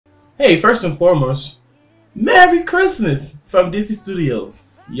Hey, first and foremost, Merry Christmas from Disney Studios.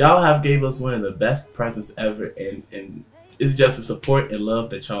 Y'all have gave us one of the best presents ever, and it's just the support and love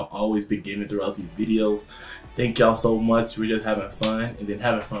that y'all always been giving throughout these videos. Thank y'all so much. We're just having fun, and then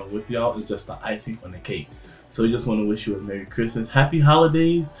having fun with y'all is just the icing on the cake. So we just want to wish you a Merry Christmas, Happy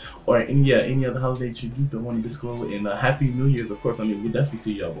Holidays, or any other holidays you don't want to disclose, and Happy New Year's, of course. I mean, we'll definitely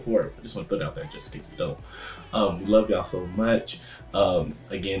see y'all before. I just want to throw it out there just in case we don't. We love y'all so much.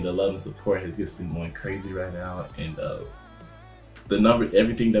 Again, the love and support has just been going crazy right now, and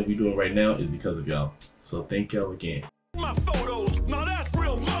everything that we're doing right now is because of y'all. So thank y'all again. My photos, now that's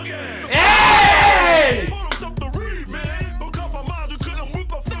real mugging. Hey! Photos up the read, man. Don't compromise, you couldn't whip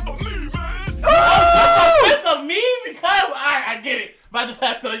a flip of me, man. Of me, because I get it, but I just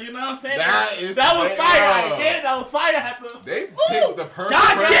have to, you know what I'm saying? That was fire. I get it. That was fire. I have to. They picked the perfect.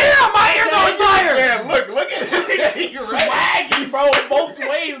 God damn, my ears on fire. Man, look at this thing. Swaggy, bro, both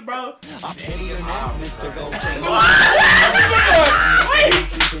ways, bro. I'm Eddie now, Mr. Goldchain. Wait.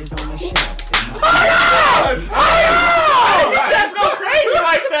 Just go crazy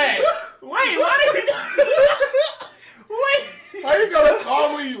like that. Wait, what did he? Wait. How you gonna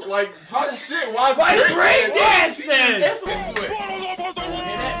calmly like talk shit while break dancing? Mr. T.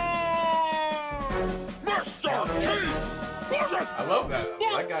 I love that.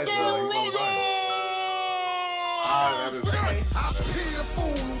 That guy's he's on fire. That is right. I pity the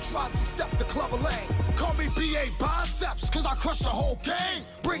fool who tries to step the clever lane. Call me B.A. Biceps, cause I crush the whole gang.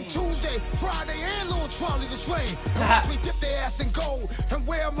 Bring Tuesday, Friday, and Lil Charlie the train. And watch me dip their ass in gold and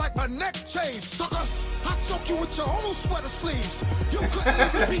wear them like my neck chain, sucker. I choke you with your own sweater sleeves. You couldn't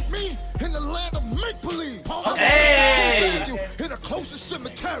even beat me in the land of make-believe. Hey! You in the closest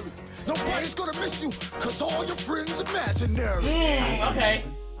cemetery. Nobody's gonna miss you, cause all your friends imaginary. Okay.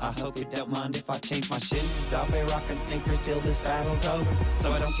 I hope you don't mind if I change my shoes. I'll be rocking sneakers till this battle's over,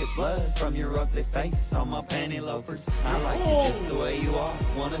 so I don't get blood from your ugly face on my panty loafers. I like you just the way you are,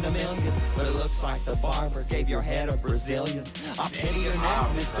 1 in a million. But it looks like the barber gave your head a Brazilian. I'm Eddie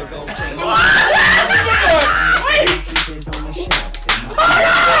now, Mr. Goldchain. On the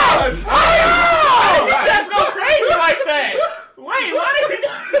shelf. Just go crazy like that. Wait, what did he?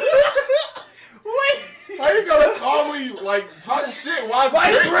 Wait. How you gonna calmly like talk shit while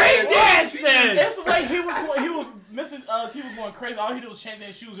break dancing? That's the way he was missing. He was going crazy. All he did was change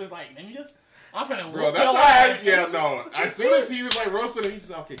his shoes. Just like, let me just. I'm finna. Bro, that's how. Yeah, no. As soon as he was like roasting it, he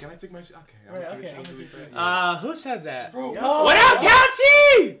said, "Okay, can I take my shit? Okay, I'm just gonna change really fast." Who said that? Bro, what up,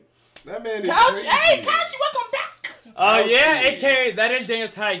 Couchy? That man is Couch. crazy. Hey, Couchy, welcome back. Oh yeah, AKA that is Daniel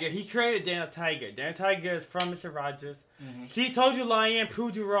Tiger. He created Daniel Tiger. Daniel Tiger is from Mr. Rogers. See, he told you lying and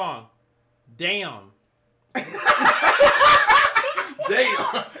proved you wrong. Damn. Damn.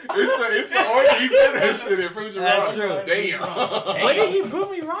 It's the order he said that shit. It proves you That's wrong. true. Damn. What did he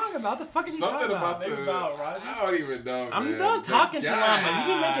prove me wrong about? The fuck is he Something talking about about? the. I don't even know. I'm man. done talking to him, guy, man.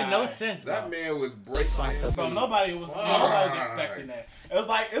 You be making no sense. That Bro. man was breaking. So nobody was expecting that. It's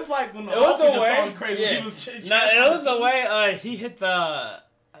like when the It was the just way. started crazy. Yeah. He was It was the way he hit the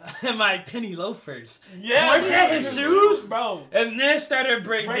my penny loafers. Yeah, Pointed at his shoes, bro, and then started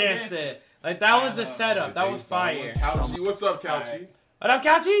breakdancing. Like that was the setup. That was fire. Couchy, what's up, Couchy? What up,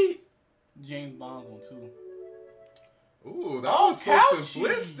 Couchy? James Bond's on too. Ooh, that was so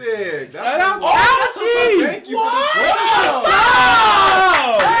simplistic. Shut up, Couchy! Thank you for the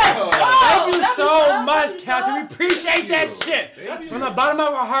Thank you so much, Couchy. We appreciate that shit. From the bottom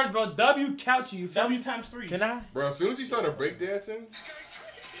of our hearts, bro. W Couchy. You feel me? W times 3. Can I? Bro, as soon as he started breakdancing.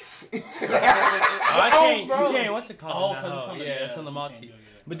 I can't. bro. You can't. What's it called? Oh, yeah, it's on the multi.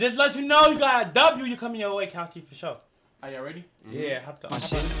 But just let you know, you got a W. You coming your way, Couchy, for sure. Are y'all ready? Yeah, hop on. My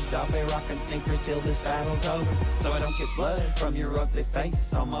shoes, I'll be rocking sneakers till this battle's over, so I don't get blood from your ugly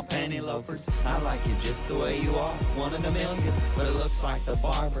face on my panty loafers. I like you just the way you are, 1 in a million. But it looks like the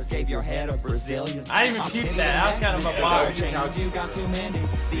barber gave your head a Brazilian. I didn't even peep that. I was kind of a bar. Chains, you got too many.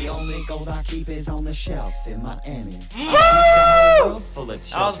 The only gold I keep is on the shelf in my Emmys. Woo! Full of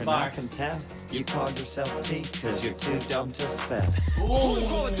children, I can tell. You call yourself T, cause you're too dumb to spell. Who you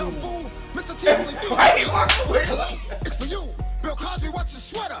call a dumb fool? Mr. T only you. Why you walk away? It's for you. Bill Cosby, what's his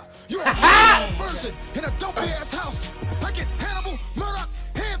sweater? You're a version in a dopey ass house. I get Hannibal, Murdoch,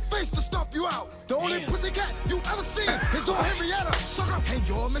 hand face to stomp you out. The only pussycat you ever seen is on Henrietta, sucker. And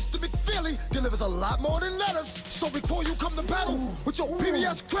your Mr. McFeely delivers a lot more than letters. So before you come to battle with your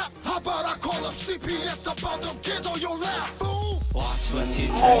PBS crap, how about I call up CPS about them kids on your lap, fool? Watch what you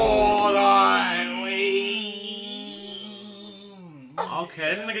say. Hold on, wait.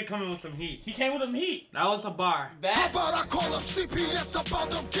 Okay, this nigga coming with some heat. He came with some heat. That was a bar. How about I call up CPS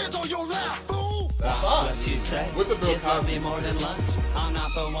about them kids on your lap, fool? Watch what you say. With the Bill Kids love Cosby. me more than lunch. I'm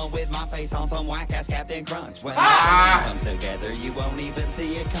not the one with my face on some whack-ass Captain Crunch. When everything comes together, you won't even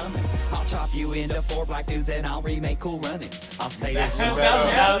see it coming. I'll chop you into 4 black dudes and I'll remake Cool Runnings. I'll say this one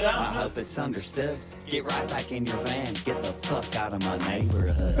better. I hope it's understood. Get right back in your van. Get the fuck out of my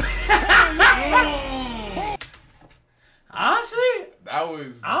neighborhood. Honestly, That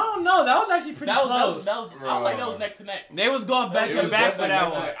was. I don't know. That was actually pretty close. I was like, that was neck to neck. They was going back It to was back for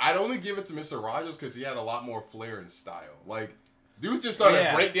definitely that one. I'd only give it to Mr. Rogers because he had a lot more flair and style. Like, dudes just started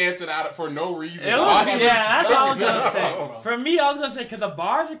breakdancing out for no reason. It was, that's what I was gonna say. No. For me, I was gonna say because the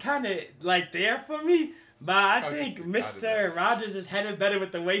bars are kind of like there for me, but I Oh, think he's- Mr. Rogers just had it better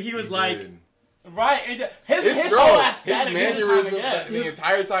with the way he was like. did. Right, and his His whole ass his static mannerism, yes. the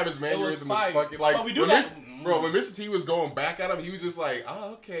entire time his mannerism was fire. fucking like. But we do when that- when Mr. T was going back at him, he was just like,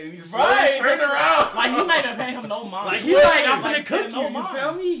 oh, okay. And he just Right, slowly turned around. Like he might have paid him no mind. Like, he's like, I'm Like, gonna cook you, no you mind.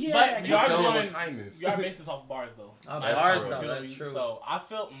 feel me? Yeah. But He's you are telling him doing with kindness. you are based this off bars though. Off That's bars, true. though, You know what I that's mean? true. So I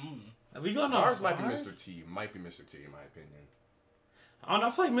feel Are we going on Bars might be bars? Mr. T. Might be Mr. T, in my opinion. I don't know.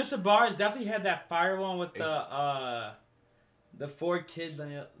 I feel like Mr. Bars definitely had that fire one with the 4 kids on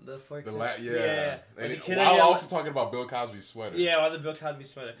the 4 kids. Yeah. With And the kid while on your- also talking about Bill Cosby's sweater. Yeah, or the Bill Cosby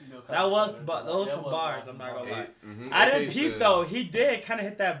sweater. That was, but those That some was bars. awesome. I'm not gonna lie. Mhm. I didn't Okay, peep so- though. He did kind of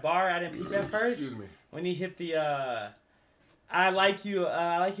hit that bar. I didn't peep at first. Excuse me. When he hit the I like you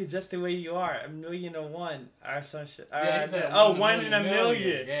just the way you are, 1,000,001 or some shit. Yeah, he said 1 in a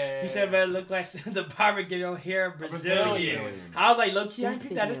million. Yeah. He said, "But it look like the barber get your hair Brazilian." Brazilian. I was like, low key, I This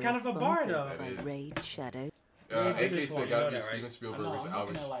peeped that. It's video kind is of a bar sponsored though. That by is. Raid Shadow. Yeah, AK just said want gotta to do know that, Steven right? Spielberg I know, versus I'm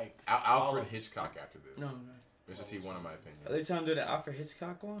looking at, like, Alfred Hitchcock after this. No, Mr. T won in my Are opinion. they trying to do the Alfred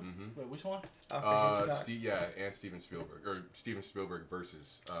Hitchcock one? Mm-hmm. Wait, which one? Alfred Hitchcock. And Steven Spielberg or Steven Spielberg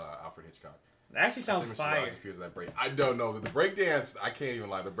versus Alfred Hitchcock. That actually sounds Mr. fire. Rogers appears that break. I don't know the breakdance. I can't even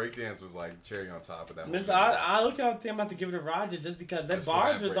lie. The breakdance was like cherry on top of that. whole video. I look at I'm about to give it to Rogers just because the That's for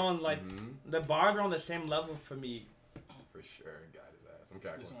bars that was break. on like the bars are on the same level for me. For sure, got his ass. I'm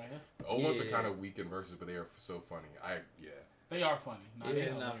cackling. This one right here. The old ones are Yeah. kind of weak in verses, but they are so funny. They are funny. Nah, they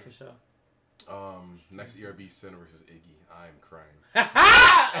Yeah, nah, hilarious. for sure. Next ERB Center versus Iggy. I'm crying.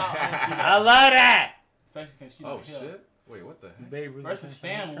 I love that. Especially because she Oh like, shit! Wait, what the heck? Babe Ruth versus and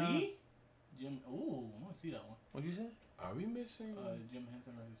Stan Sunshine. Lee. Jim. Ooh, I want to see that one. What'd you say? Are we missing? Jim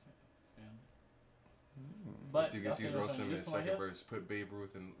Henson versus Stan Lee. But Steve that's Gitsy's it, roasting him in this his one right second here. verse. Put Babe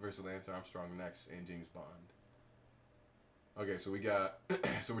Ruth and versus Lance Armstrong next, and James Bond. Okay, so we got.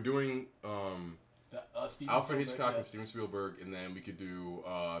 So we're doing Steven Alfred Spielberg, Hitchcock and yes. Steven Spielberg, and then we could do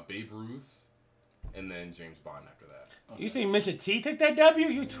Babe Ruth, and then James Bond after that. You think Mr. T took that W?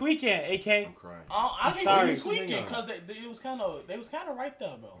 You tweaking, AK? I'm crying. I think sorry. they was tweaking because they was kind of right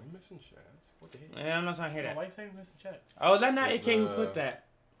there, bro. Are we missing Shads? What the heck? Yeah, I'm not trying to hear Why that. you saying Mr. Chat? Oh, is that not It's AK who put that?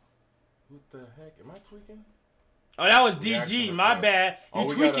 What the heck? Am I tweaking? Oh, that was Reaction DG. My request. bad. Oh, You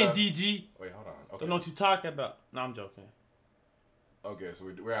we tweaking, gotta- DG. Wait, hold on. Okay. Don't know what you talking about. No, I'm joking. Okay, so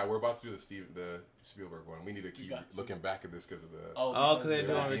we're about to do the Spielberg one. We need to keep got- looking back at this because of the Oh, 'cause they're the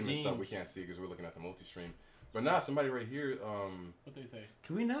doing redeem and stuff. redeems. We can't see because we're looking at the multi-stream. But nah, somebody right here. What they say?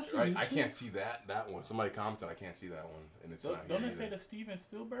 Can we not see I YouTube? can't see that one. Somebody commented, I can't see that one, and it's not Don't here they say either. the Steven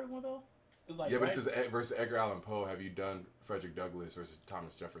Spielberg one though? It's like Yeah, but right? it says versus Edgar Allan Poe. Have you done Frederick Douglass versus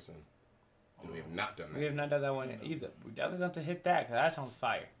Thomas Jefferson? And we have not done that. We have not done that one either. We definitely going to hit that because that sounds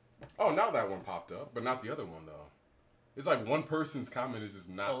fire. Oh, now that one popped up, but not the other one though. It's like one person's comment is just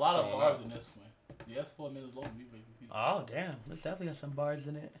not a lot of showing bars up. in this one. Yeah, it's 4 minutes long. We wait to see. Oh, damn. There's definitely got some bars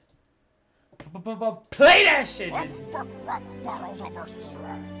in it. Play that shit.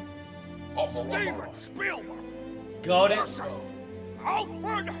 Steven Spielberg Go to versus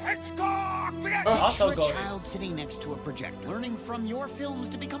Alfred Hitchcock. Also Picture go a child sitting next to a projector, learning from your films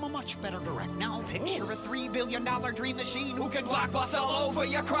to become a much better director. Now picture a $3 billion dream machine who can blockbuster all over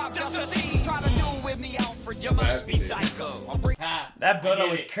your crop just to see. Try to do it with me, Alfred. You must be psycho. I'll bring That build-up I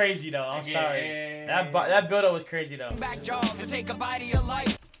was get it. crazy, though. I'm get sorry. it. That build-up was crazy, though. back jaws to take a bite of your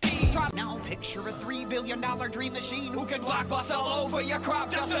life. Now picture a $3 billion dream machine who can blockbuster all over your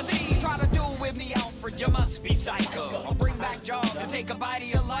crop just to see. Try to do it with me, Alfred. You must be psycho. I'll bring back jaws to take a bite of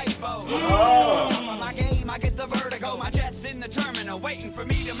your life. Top of my game, I get the vertigo. My jet's in the terminal, waiting for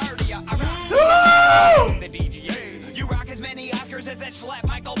me to murder you. I rock the DGA. You rock as many Oscars as that slap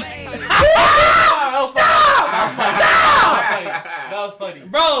Michael Bay. That was funny.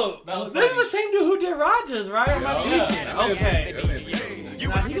 Bro, That was this is funny. the same dude who did Rogers, right? Am I tweaking? Okay. You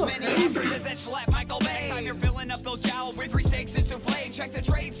Nah, rock he as go many crazy. Oscars as that slap Michael Bay. Time you're filling up those jowls with 3 steaks and souffle. Check the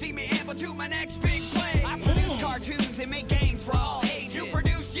trade, see me ample to my next big play. I produce cartoons and make games for all ages. You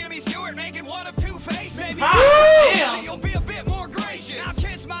produce Jimmy Stewart making one of 2 faces. Maybe Damn. you'll be a bit more gracious. Now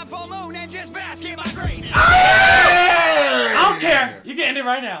kiss my full moon and just bask in my greatness. I don't care. it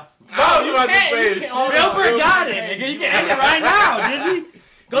right now. Oh, you about to say it. Spielberg got it. Nigga, you can end it right now, Dizzy.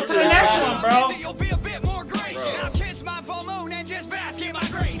 Go to the next one, bro. You'll be a bit more gracious. I'll kiss my full moon and just bask in my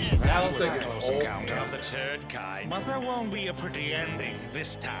greatness. That looks like it's old. Of the turd kind. But there won't be a pretty ending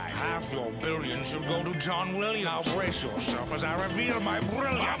this time. Half your billion should go to John Williams. Now brace yourself as I reveal my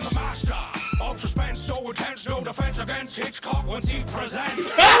brilliance. I'm the master of suspense so intense, no defense against Hitchcock once he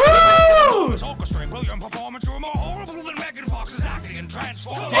presents. Orchestra, brilliant performance, you're more horrible than Megan Fox's acting in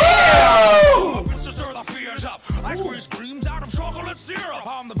Transformers. To stir the fears up, I squeeze screams out of chocolate syrup.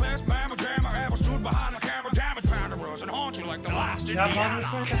 I'm the best mamma jammer ever stood behind the camera. Damage panderers and haunt you like the last Indiana.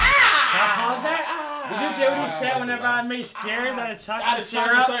 Did you get what he said whenever I made scares out of chocolate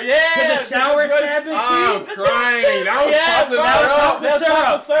syrup? Yeah. To the shower cabin. I'm crying. That was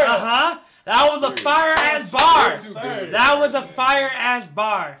Chocolate syrup. Uh-huh. That was a fire ass bar. That was a fire ass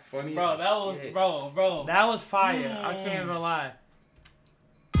bar. Funny, Bro, that was bro. That was fire. I can't even lie.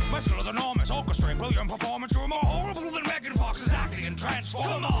 My skill is enormous, orchestrating brilliant performance. You're more horrible than Megan Fox's acting in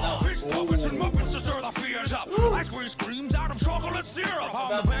Transformers. Fish puppets and muppets to stir the fears up. I squeeze screams out of chocolate syrup.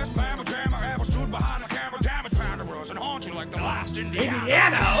 I'm the best mamma jammer ever stood behind the camera. Damage panderers and haunt you like the last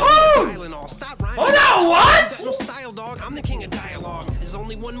Indiana. Tylenol, stop rhyming. Oh no, what? No style, dog. I'm the king of dialogue. There's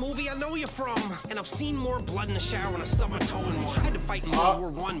only one movie I know you from, and I've seen more blood in the shower when I stubbed my toe in one. Tried to fight in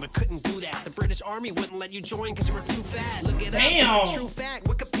World War I, but couldn't do that. The British Army wouldn't let you join because you were too fat. Look it up. It's a true fact.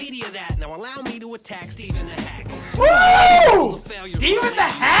 Wikipedia that. Now allow me to attack Stephen the Hack. Woo! Stephen the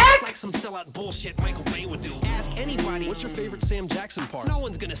Hack? Like some sellout bullshit Michael Bay would do. Ask anybody. What's your favorite Sam Jackson part? No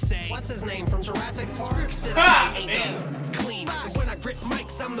one's gonna say. What's his name from Jurassic Park? That ain't clean. When I grip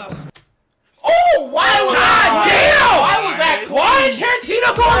mics, I'm the. Oh, why was God damn! Why was that? Why is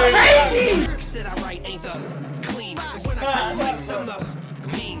Tarantino going crazy? Scripts that I write ain't the clean. When I grip mics, I'm the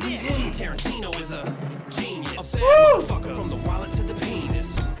mean. Tarantino is a genius. A bad motherfucker from the wallet to the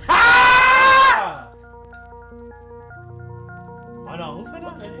penis. Ah! Oh no, who put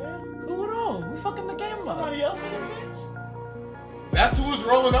on? Who knows? Who fucking the game up? Somebody else in the bitch? That's who was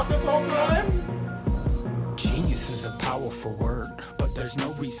rolling up this whole time? Genius is a powerful word, but there's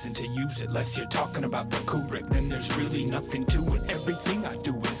no reason to use it unless you're talking about the Kubrick. Then there's really nothing to it. Everything I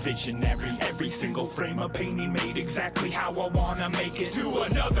do is visionary. Every single frame of painting made exactly how I wanna make it. Do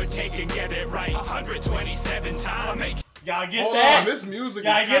another take and get it right 127 times. Y'all get Hold that? on, this music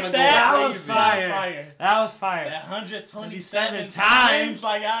Y'all is get kind of that? going That was crazy. fire. That was fire. That 127 times. times.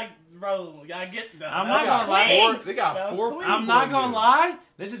 Like, y'all get that. I'm not gonna lie. They got four people I'm not in gonna there. lie.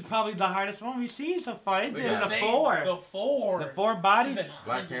 This is probably the hardest one we've seen so far. It did got- the four. The four bodies.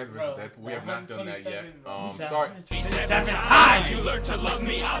 Black Panther vs. Deadpool. We have not done that yet. 127. Sorry. 7 times. You learn to love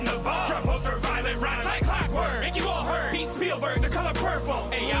me on the bar. Trump over violent rhymes like clockwork. Make you all hurt. Beat Spielberg, the color purple.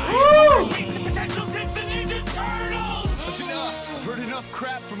 AI is the potential since the Ninja Turtles. I've heard enough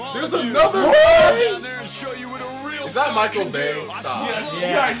crap from all There's of you. another I'll one? get down there and show you what a real Is that star Michael can Bay? do. Stop. You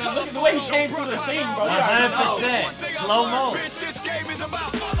already know. Look at the way he came through the scene, bro. You already know. 100%. Slow mo. Bitch, this game is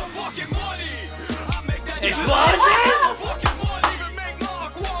about motherfucking money. I make that Explosion? motherfucking money. Even make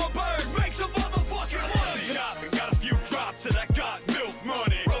Mark Wahlberg make some motherfucking money. Shopping, got a few drops and I got milk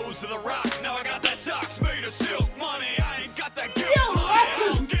money. Rose to the rock, now I got that socks made of silk money. I ain't got that guilt money. I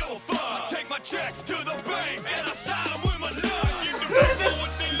don't give a fuck. Take my checks to the bank and I sign them with my love. You can know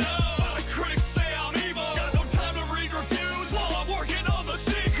what they love. All the critics say I'm evil. Got no time to read reviews while I'm working on the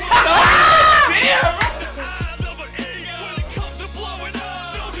sequel.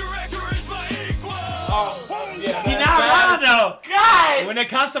 He not wrong though. God. When it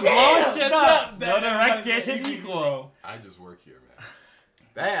comes to blowing shit up, no director is his equal. I just work here, man.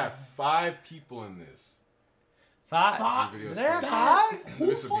 They have 5 people in this. Five. Videos There are from- 5.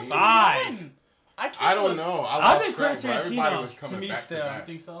 Mr. Bean? 5. I don't know. I I lost think track, but everybody Tarantino, was to coming me, back to still. back.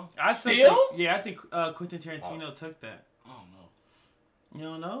 Think so? I still Still? think, yeah, I think Quentin Tarantino took that. I don't know. You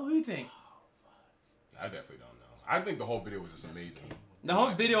don't know? Who you think? I definitely don't know. I think the whole video was just amazing. The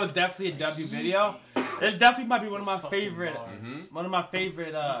whole video is definitely a W video. It definitely might be one of my favorite,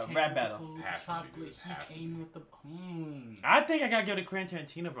 rap battles. Has to be, dude. Has to He came with the. I think I gotta give it to Quentin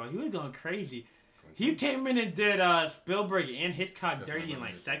Tarantino, bro. He was going crazy. He came in and did Spielberg and Hitchcock That's dirty in what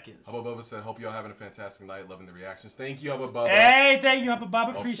I like did. seconds. Hubba Bubba said, hope y'all having a fantastic night. Loving the reactions. Thank you, Hubba Bubba. Hey, thank you, Hubba Bubba.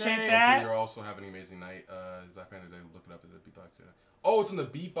 Hopefully- Appreciate hopefully that. you're also having an amazing night. Black Panther Day, look it up at the Beatbox channel. Oh, it's on the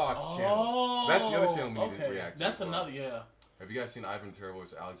Beatbox channel. So that's the other channel we need to react to. That's as well. another, yeah. Have you guys seen Ivan Terrible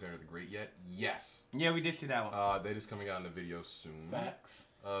vs. Alexander the Great yet? Yes. Yeah, we did see that one. That is coming out in the video soon. Facts.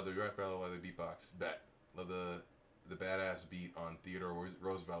 The rap battle by the Beatbox. Bet. Love the badass beat on Theodore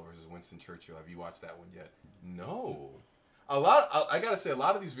Roosevelt versus Winston Churchill. Have you watched that one yet? No. I gotta say, a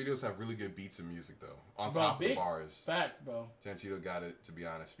lot of these videos have really good beats and music though. On Bro, top of the bars. Facts, bro. Tarantino got it. To be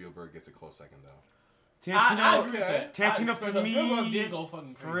honest, Spielberg gets a close second though. I agree with that. Tarantino for me. Spielberg did go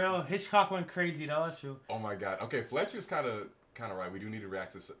fucking crazy. For real, Hitchcock went crazy. That's true. Oh my god. Okay, Fletcher's kind of right. We do need to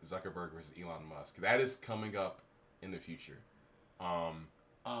react to Zuckerberg versus Elon Musk. That is coming up in the future.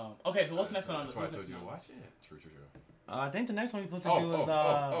 Okay, so what's next one on the list? That's why I told you to watch it. True. I think the next one you're supposed to do is hold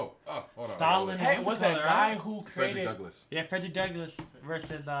on. Stalin. Hey, what's that guy who created Frederick Douglass? Yeah, Frederick Douglass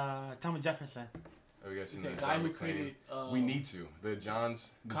versus Thomas Jefferson. Have you guys seen the that guy John who McClane? created We need to the John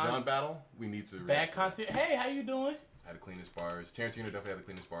battle. We need to bad content. Hey, how you doing? Had the cleanest bars. Tarantino definitely had the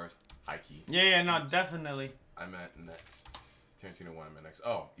cleanest bars. High key. Yeah, no, definitely. I'm at next. Tarantino won. I'm at next.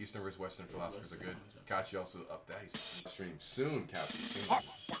 Oh, Eastern versus Western philosophers are good. Kachi also up that. He's stream soon. Kachi soon.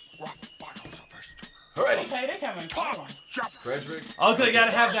 Alrighty. Okay, they coming. Frederick. Okay, you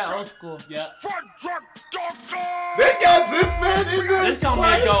gotta have that old school. Yeah. They got this man in this. This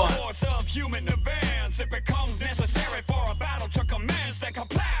gonna be going. Force of human advance, it becomes necessary for a battle to commence. They can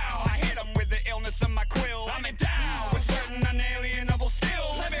plow. I hit them with the illness of my quill. I'm endowed with certain unalienable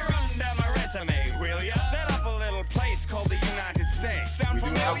skills. Let me run down my resume, will ya? Set up a little place called the United States. Sound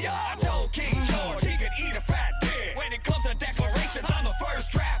familiar? I told King George he could eat a fat dick. When it comes to declarations, I'm the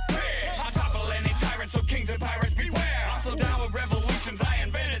first draft pick. I topple any tyrant, so kings and pirates beware. I'm so down with revolutions, I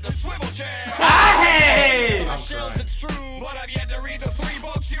invented the swivel chair. Hey! Shells, it's true, but I've yet to read the 3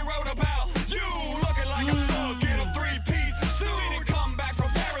 books you wrote about. You looking like a slug in a 3-piece suit. Come back from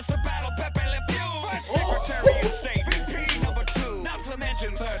Paris to battle Pepe Le Pew. First Secretary of State, VP number 2. Not to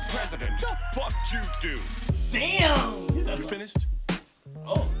mention third president. What you do? Damn. You finished?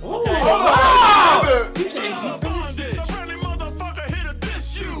 Oh. Okay. Oh, He said he finished. A friendly motherfucker here to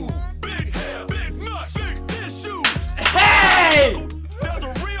diss you. Big hair, big nuts, big issue. Hey! There's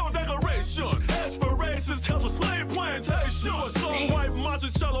a real declaration. Aspirations tells a slave plantation. Some white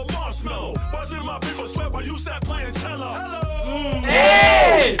Monticello marshmallow. Watching my people sweat while you sat playing cello. Hello.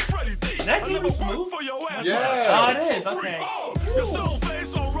 Hey! Freddie D. That I can never be worked smooth. for your ass. Yeah. Oh, it is. Okay. Your stone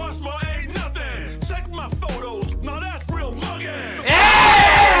face on Rushmore ain't nothing. Check my photos. Now that's real mugging.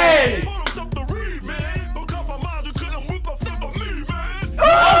 Hey! Put 'em something to read, man. Don't compromise. You couldn't whip a flip of me, man.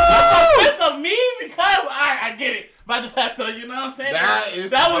 It's of me because I get it. But I just have to, you know what I'm saying?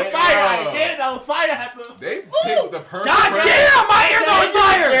 That was fire. I get it. That was fire. I have to. They picked the perfect. God damn, my ears on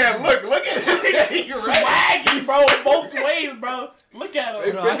fire! Man, look at his Swaggy, bro. Both ways, bro. Look at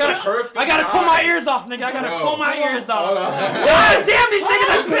him. I gotta pull my ears off, nigga. I gotta pull my ears off. God damn, these niggas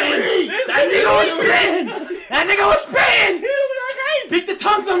are spitting. That nigga was spitting. That nigga was spitting. Beat the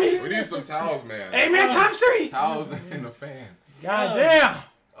tongues on me. We need some towels, man. Hey, man, times 3. Towels and a fan. God damn.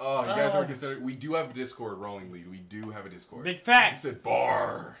 Oh, you guys ever consider? We do have a Discord rolling lead. We do have a Discord. Big He facts. said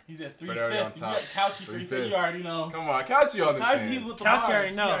bar. He's at But already on 350. You top. got Couchy 350. You already know. Come on, Couchy on this Couchy, stand. he's with the Couchy bars.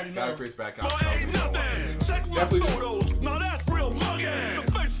 already know. He already Guy know. creates back Boy, out. ain't nothing. Check my Definitely do. photos. Now that's real mugging.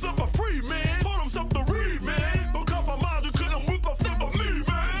 The face of a free man. Told him something to read, man. Don't compromise. You couldn't whip a flip of me,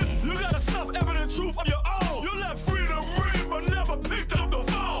 man. You got a self-evident truth of your own. You let freedom ring, but never picked up the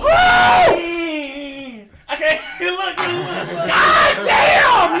phone. Okay, look. God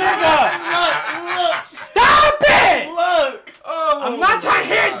damn, nigga. Look. Stop it. Look. Oh, I'm not trying to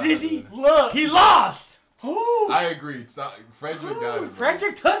hear it, Dizzy. Look. He lost. I agree. Frederick got it. Bro.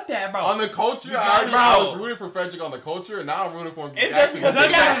 Frederick took that, bro. On the culture, got it, I was bro. rooting for Frederick on the culture, and now I'm rooting for him. It's actually just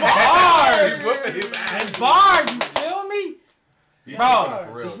whipping bars. He's whipping his ass. And bars, you feel me? He Bro, did it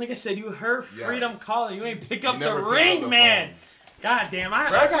for real. this nigga said you heard freedom Yes. calling. You ain't pick up the never picked up ring, the man. phone. God damn,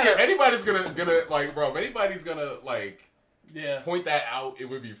 Frederick, if anybody's gonna like, bro, if anybody's gonna like Yeah. point that out, it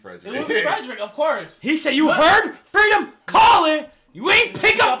would be Frederick. It was Frederick, of course. He said you heard freedom calling. You ain't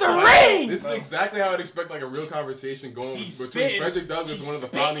pick up the ring. This is exactly how I'd expect like a real conversation going He's between spitting. Frederick Douglass, He's one of the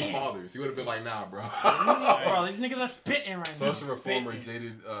spitting. founding fathers. He would have been like, nah, bro. Bro, these niggas are spitting right now. Social reformer,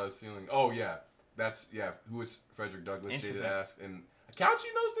 jaded ceiling. Oh yeah, that's Who was Frederick Douglass? Jaded Interesting. ass and Couchy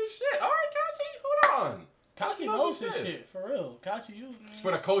knows this shit. All right, Couchy, hold on. Couchy knows this shit. For real. Couchy, you.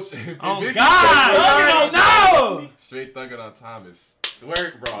 For the coach. Oh Biggie God, said, you already know. Straight thugging on Thomas.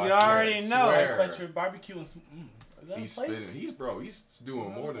 Swear, bro. You already know. Swear. Fletcher barbecue and some. Is that He's a place? spitting. He's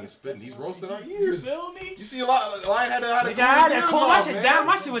doing more than spitting. He's roasting our ears. You feel me? You see a lot. Lion had to Nigga, I cool had his to ears cool my off, shit man. down.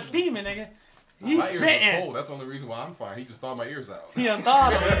 My shit was steaming, nigga. He's My ears are spitting. cold. That's the only reason why I'm fine. He just thawed my ears out. He done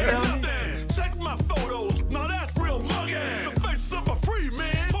thought of it. You feel me? Check my photos. Now that's real mugging. The face of a free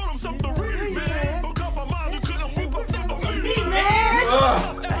man. Told him something to read, man. Don't compromise. You couldn't whip a flip of me,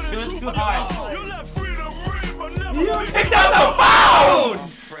 man. That shit was too hard. You let freedom ring, but never You picked up the phone.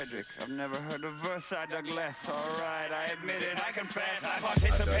 Frederick, music. I've never heard a verse I dug less. Alright, I admit it, I confess. I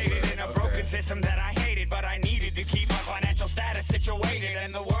participated in a broken system that I hated, but I needed to keep my financial status situated.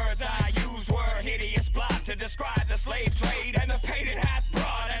 And the words I used were hideous blot to describe the slave trade and the pain it hath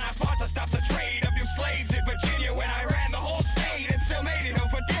brought. And I fought to stop the trade of you slaves in Virginia when I ran the whole state and still made it home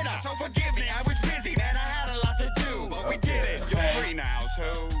for dinner. So forgive me, I was busy, man, I had a lot to do, but we did it. You're free now,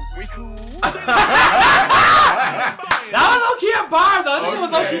 so we cool. That was okay a bar though. I think it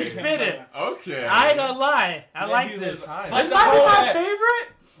was okay spitting. Okay. I ain't gonna lie. I like this. It's Like probably my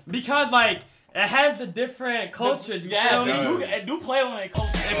favorite because like it has the different cultures. Yeah, they do play on that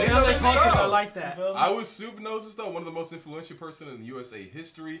culture. I like that. I was super noses though, one of the most influential person in USA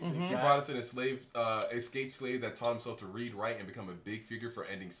history. She brought us in a escaped slave that taught himself to read, write, and become a big figure for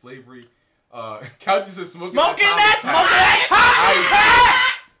ending slavery. Couch is smoking that.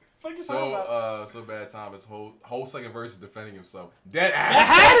 So bad. Thomas whole second verse is defending himself. Dead ass. It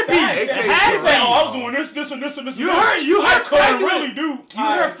had to be. It had to be. Oh, I was doing this, and this, and this. You heard Franklin. Really do. You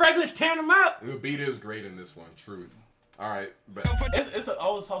heard Franklin tearing him out. The beat is great in this one. Truth. All right, but it's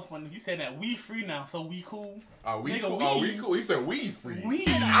always so funny. He said that we free now, so we cool. Are we cool? Are we cool? He said we free. We.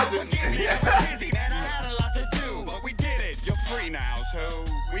 I didn't. Busy, man, I had a lot to do, but we did it. You're free now, so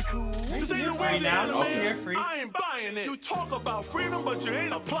we cool. This ain't You're the free way now. man. You're free. I ain't buying it. You talk about freedom, but you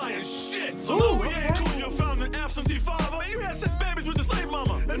ain't applying shit. So no, we ain't cool. You found an absentee father. Man, you had 6 babies with the slave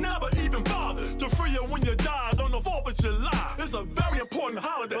mama and never even bothered to free you when you died on the 4th of July. It's a very important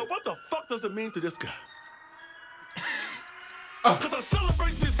holiday. But what the fuck does it mean to this guy? Cause I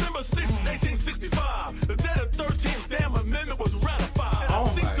celebrate December 6th, 1865. The day the 13th damn amendment was ratified. And I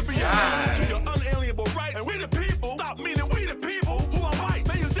seek to be a to your unalienable rights. And we the people, stop meaning we the people who are right.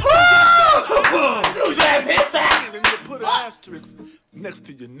 Man, you just hit that. And then you put an asterisk next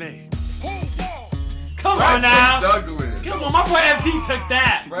to your name. Come on now. Douglas. Come on, my boy FD took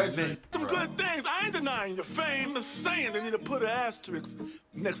that. Some good things. I ain't denying your fame. The saying they need to put an asterisk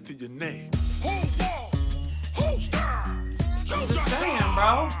next to your name. I'm just saying,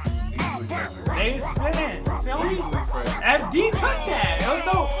 bro. They spinning. You feel me? FD took that.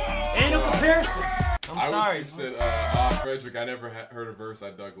 Ain't no comparison. I'm sorry. You said, Frederick, I never heard a verse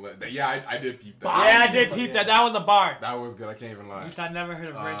I dug less. Yeah, I did peep that. Yeah, I did peep that. That was a bar. That was good. I can't even lie. I never heard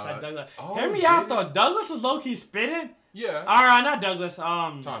a verse I dug less. Oh, Hear me out though. Douglas was low key spitting. Yeah. Alright, not Douglas.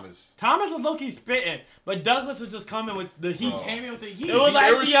 Thomas. Thomas was low key spitting, but Douglas was just coming with the heat. Came in with the heat. It was like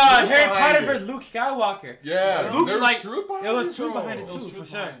the Harry Potter versus Luke Skywalker. Yeah. Luke, there was like, truth behind it? It was truth behind it too, for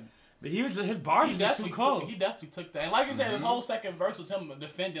sure. But he was his bars were too cold. He definitely took that. And like you said, his whole second verse was him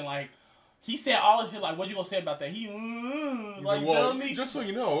defending like. He said all this shit like, what you gonna say about that? He like telling me. Just so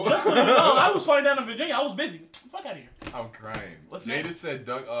you know. Just so you know, I was flying down to Virginia. I was busy. Fuck out of here. I'm crying. What's Jaded said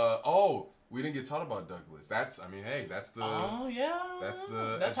we didn't get taught about Douglas. That's the that's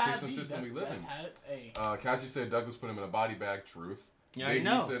the educational system we live in. Couchy said Douglas put him in a body bag. Truth. Yeah, Biggie I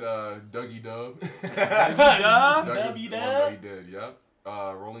know. said Dougie Dub. Dougie Dub. He did. Yep.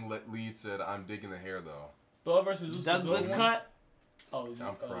 Rolling Lead said I'm digging the hair though. Thor versus Douglas cut. Oh,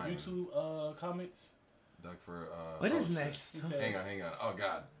 I'm crying. YouTube comments. Doug for what is next? Hang on. Oh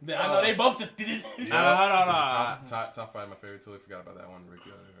God. I know they both just did it. Top 5 of my favorite. Totally forgot about that one. Rick,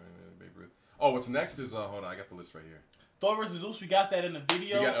 Babe Ruth. Oh, what's next is hold on. I got the list right here. Thor versus Zeus. We got that in the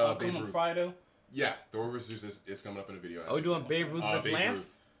video. We got coming on Friday. Yeah, Thor versus Zeus is coming up in the video. Oh, we're doing Babe Ruth versus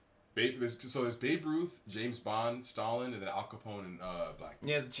Lance. There's Babe Ruth, James Bond, Stalin, and then Al Capone and Black.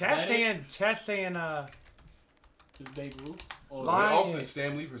 Yeah, the chat saying is Babe Ruth. Also,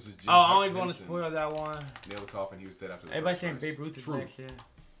 Stan Lee versus Jim. Oh, I don't even want to spoil that one. Nailed the coffin. He was dead after the Everybody saying Babe Ruth is next, yeah.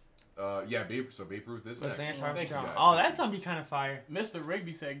 Babe Ruth is next. Thank you guys. Oh, that's gonna be kind of fire. Mr.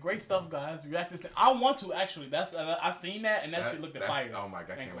 Rigby said, "Great stuff, guys. React this thing. I want to actually. That's I seen that and that shit looked fire. Oh my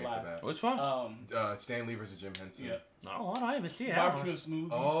god, I can't wait for that. Which one? Stan Lee versus Jim Henson. Yeah. Oh, I don't even see that. Barbecue smoothies.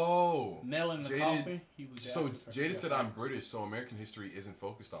 Oh. Nailing the coffee. He was. So Jada said I'm British, so American history isn't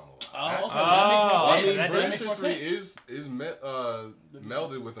focused on a lot. British history is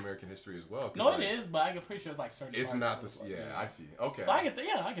melded with American history as well. No, it is, but I can pretty sure like certain. It's not the I see. Okay. So I get that.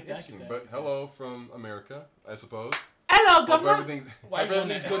 Yeah, I get that. But hello from America, I suppose. Hello, Hope everything's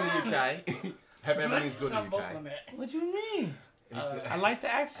good in the UK. Hope everything's good in the UK. What you mean? I like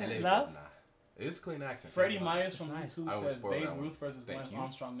the accent, love. It's a clean accent. Freddie Myers from YouTube says Babe Ruth versus Lance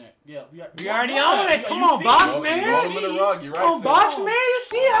Armstrong neck. Yeah, we already on it. Come on, boss man. You roll him in the rug. You right. Come on, boss man. You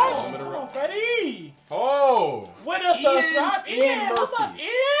see us. Come on, Freddie. Oh. What else, sub? Ian Murphy. What's up, Ian?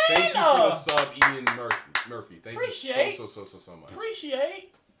 Thank you for the sub, Ian Murphy. Thank you so much.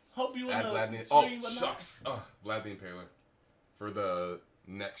 Appreciate. Hope you in the stream. Oh, shucks. Vlad the Impaler for the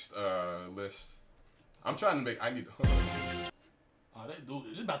next list. I'm trying to make. I need. Oh, that dude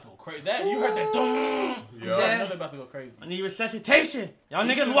is about to go crazy. That you heard that? Yeah. I know they're about to go crazy. I need resuscitation. Y'all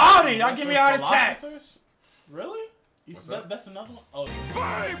niggas wilding. Y'all give me a heart attack. Really? That's another one? Oh,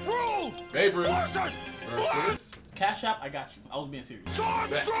 Babe Ruth! Babe Ruth versus... Cash App, I got you. I was being serious. Before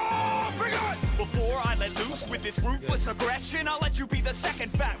I let loose with this ruthless aggression, I'll let you be the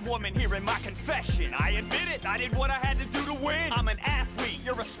second fat woman here in my confession. I admit it, I did what I had to do to win. I'm an athlete,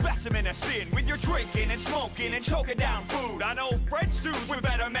 you're a specimen of sin. With your drinking and smoking and choking down food. I know French dudes with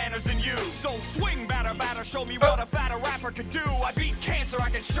better manners than you. So swing batter, show me what a fatter rapper could do. I beat cancer,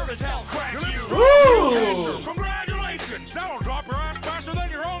 I can sure as hell crack you. Ooh. Congratulations! Now drop your ass faster than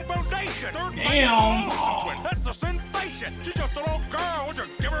your own foundation. Damn. That's the sensation. She's just a little girl. Would you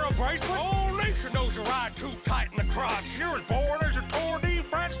give her a bracelet? Whole nation knows you ride too tight in the crotch. You're as bored as your Tour de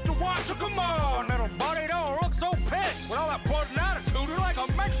France to watch. So come on, little buddy, don't look so pissed. With all that blood and attitude, you're like a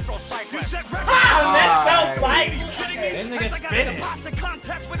menstrual cyclist. Menstrual cyclist. This nigga spitting.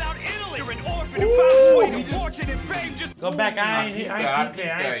 Contest without Italy. You're an orphan who found his way to fortune and fame. Just go back. I ain't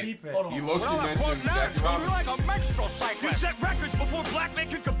keep it. He mostly mentioned Jackie Robinson. You're like a menstrual cyclist. You set records before black men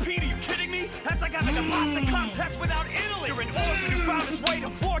could compete. Are you kidding me? That's like having a pasta contest without Italy. You're an orphan who found his way to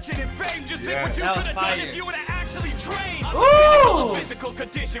fortune and fame. Just think what you could have done if you would have actually trained. Ooh! Physical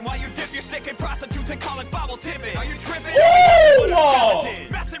condition while you dip your stick in prostitutes and call it foul tipping. Are you tripping? Ooh!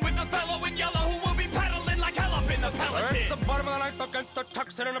 Messing with the fellow in yellow who will be pedaling like hell up in the peloton. It's the bottom of the ninth against the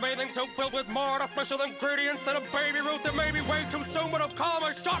tuxedo in a bathing suit filled with more artificial ingredients than a baby root. That may be way too soon, but I'll call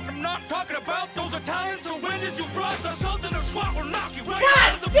my shot. I'm not talking about those Italians who wedges you brought. The sultan of SWAT will knock you right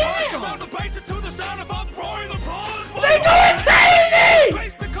out of the park. Around the base to the sound of uproaring applause. They going crazy!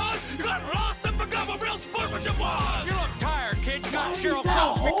 Face because you got lost and forgot what real sportsmanship was. You look tired, kid. You got Cheryl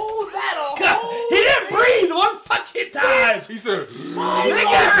Crow. He didn't breathe one fucking time. He said, Nigga,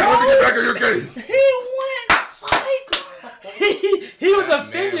 get back on your case. He went psycho. He was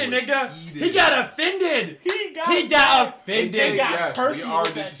offended, nigga. He got offended. He got offended. They got Yes, personal we are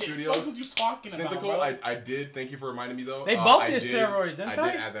with that DC shit. Studios. What was you talking about, Syndical, bro? I did. Thank you for reminding me, though. They both I did steroids, didn't I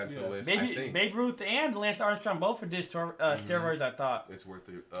they? did add that to the list. Babe Ruth and Lance Armstrong both for this steroids, I thought. It's worth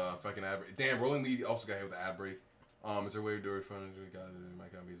the fucking ad break. Damn, Rolling Lee also got hit with the ad break. Is there a way to do it? We got it. My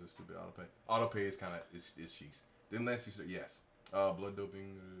company is a stupid auto pay. Auto pay is kind of is cheeks. Didn't Lance you say yes? Blood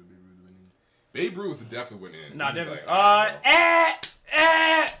doping. Babe Ruth winning. Babe Ruth definitely winning. Nah, definitely.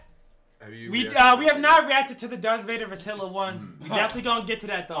 We have not reacted to the Darth Vader vs. Hitler one. We definitely gonna get to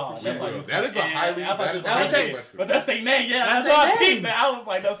that though. That is a highly question. But that's their name, yeah. That's That's why I their peeped name. it. I was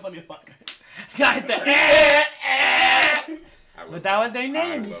like, that's funny as fuck. Got the But that was their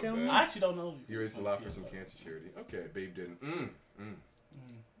name, you feel me? I actually don't know. He raised a lot for some cancer charity. Okay, Babe didn't.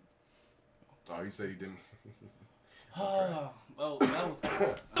 Oh, he said he didn't. Oh, that was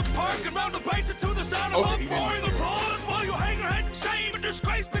cool. The park around the base to the sound of uproaring applause while you hang your head in shame and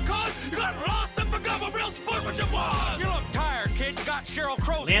disgrace because you got lost and forgot what real sportsmanship was. You look tired, kid. You got Cheryl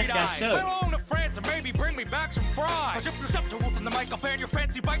Crow's feet eyes. Stay along to France and maybe bring me back some fries. But if you step to Ruth in the mic, I'll fan your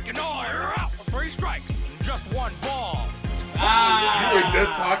fancy bike and all. You're out for 3 strikes and just 1 ball. You were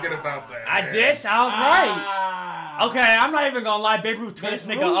just talking about that. I was right. Okay, I'm not even gonna lie. Babe Ruth tore this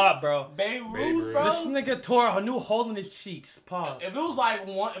nigga up, bro. Babe Ruth, bro. This nigga tore a new hole in his cheeks. Pause. If it was like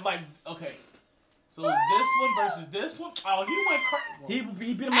okay. So this one versus this one. Oh, he went crazy.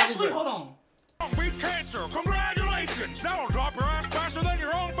 He beat him. Actually, hold on. Beat cancer. Congratulations. Now drop your ass faster than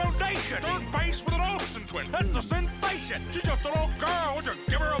your own foundation. Third base with an Olsen twin. That's the sensation. She's just a little girl. Would you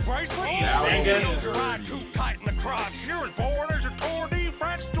give her a bracelet? You're ride too tight in the crotch. You're as bored as your Tour de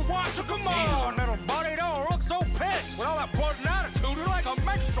France to watch. So come on, little buddy, don't look so pissed. With all that blood and attitude, you're like a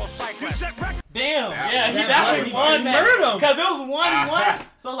menstrual cyclist. Damn, yeah, he definitely won that. Murdered him. Because it was 1-1.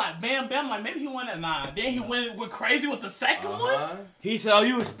 So like, bam, bam, like maybe he won it. Nah, then he went crazy with the second one. He said, "Oh,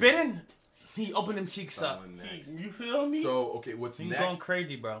 you was spitting." He opened them cheeks up. You feel me? So okay, what's He's next? going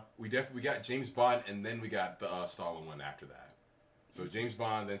crazy, bro. We got James Bond, and then we got the Stalin one after that. So James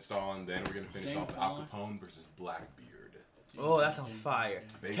Bond, then Stalin, then we're gonna finish off with Al Capone versus Blackbeard. Oh, that sounds fire.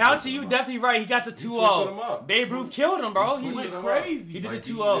 Babe Couch, you definitely right. He got the 2-0. Babe Ruth killed him, bro. He went crazy. He did the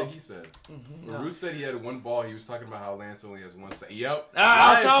 2-0. He said. Ruth said he had 1 ball. He was talking about how Lance only has 1 set. Yep. So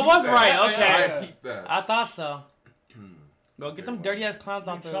I was right. Okay. I peeped that. I thought so. Bro, get them dirty ass clowns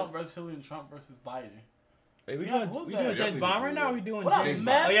off there. Trump versus Hillary and Trump versus Biden. Hey, we doing James Bond right now? Or we doing James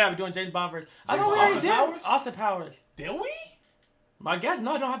Bond? Oh yeah, we doing James Bond versus. I thought we already did Austin Powers. Did we? I guess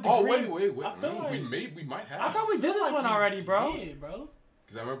no, I don't have to. Oh agree. wait. I feel like We might have. I thought we did this one already, bro. Yeah, bro.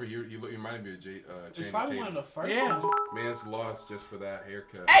 Because I remember you reminded me of Channing It's probably one of the first. Yeah. Man's lost just for that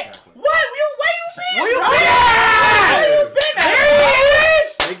haircut. Hey, what? Where you been? Where you been? Where you been? There he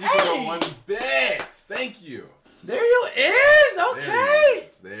is. Thank you for the 1 bit. Thank you. There you is. Okay.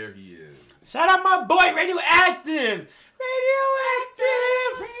 There he is. Shout out my boy Radioactive.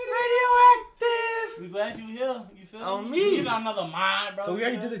 We glad you here. You feel On me? me. You got another mind, bro. So we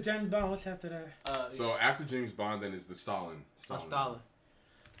already did the James Bond. What's after that? So after James Bond, then is the Stalin. Stalin.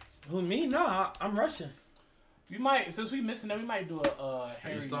 Who, me? No, I'm Russian. We might, since we missing that, we might do a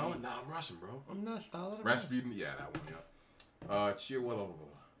Are you Stalin? Nah, I'm Russian, bro. I'm not Stalin. Rasputin, yeah, that one, yeah. Cheer, what?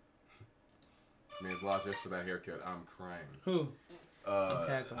 Man's lost just for that haircut. I'm crying. Who?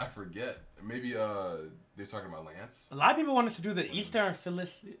 I forget. Maybe they're talking about Lance. A lot of people want us to do the Eastern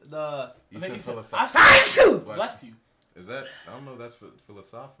Phyllis. Eastern Phyllis. Bless you. Is that? I don't know. That's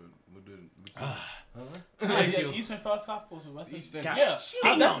philosophical. Thank you. Eastern philosophical. Eastern. Yeah,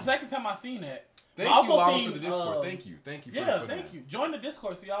 that's the second time I've seen that. Thank you, Lama, for the Discord. Thank you. Yeah, thank you. Join the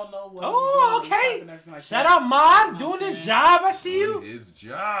Discord so y'all know what. Oh, okay. Shout out, Mod, doing his job. I see you. His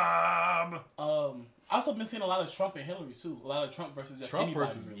job. I also been seeing a lot of Trump and Hillary too. A lot of Trump versus just Trump anybody,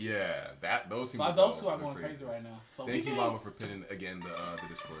 versus really. those seem those two are going crazy right now. So thank you, Lama, for pinning again the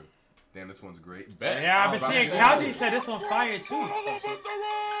Discord. Damn, this one's great. Bet. Yeah, I've been seeing Calgie said this one's fire too.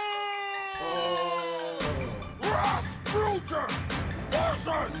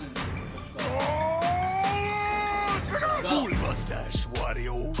 Cool mustache,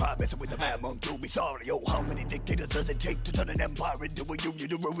 Wario. Try messing with the man monk, you'll be sorry. Yo, how many dictators does it take to turn an empire into a union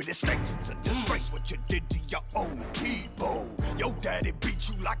to ruin the states? It's a disgrace what you did to your own people. Your daddy beat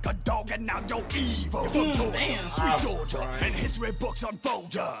you like a dog and now you're evil. From Georgia, sweet Georgia, and history books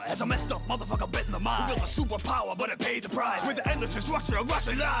unfold ya as a messed up motherfucker bit in the mind. Who built a superpower, but it paid the price with the endless destruction of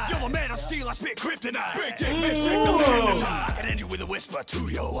Russian lies. You're a man of steel, I spit kryptonite. Big dick, mystic, no hand to tie. I can end you with a whisper to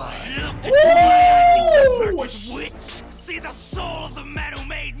your eye. Witch. See the soul of the man who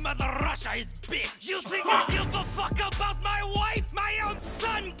made Mother Russia his bitch. You think I give a fuck about my wife? My own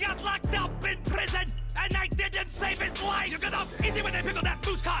son got locked up in prison, and I didn't save his life. You get up easy when they pickle that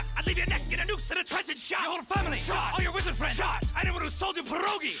moose cock. I'd leave your neck in a noose in a trench and shot. Your whole family shot. All your wizard friends shot. Anyone who sold you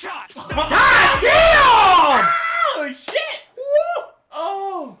pierogi shot. God damn! Oh shit! Woo!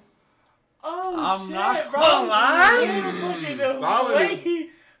 Oh I'm shit, not bro. gonna lie.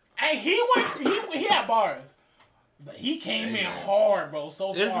 He had bars. But he came in hard, bro.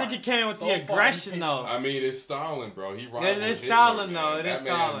 So this far. This nigga came with the aggression, though. I mean, it's Stalin, bro. He rivals It is Stalin, though. It is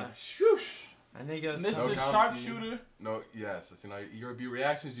Stalin. That nigga, Mr. Sharpshooter. No, yes. So now your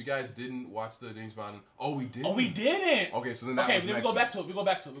reactions. You guys didn't watch the James Bond. Oh, we didn't. Oh, we didn't. Okay, so then that was we go back to it. We go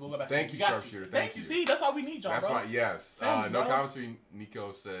back to it. Thank you, Sharpshooter. Thank you. See, that's why we need y'all, That's bro. why. Yes. No commentary.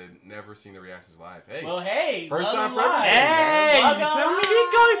 Nico said never seen the reactions live. Hey. Well, hey. First time for everything. Hey, you feel me?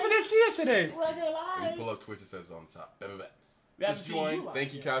 Nico, you finna see us today. When you pull up Twitch, it says on top. Just join.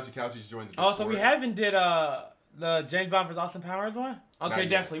 Thank you, Couchy. Couchy's joined the Discord. Oh, so we haven't did the James Bond vs. Austin Powers one? Okay,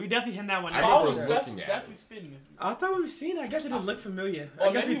 definitely. We definitely hit that one. I remember looking at it. I thought we seen it. I guess it just looked familiar.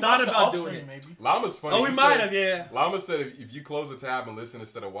 I guess we thought about doing it. Maybe. Llama's funny. Oh, we might have, yeah. Llama said if you close the tab and listen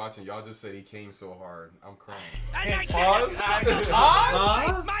instead of watching, y'all just said he came so hard. I'm crying. Pause.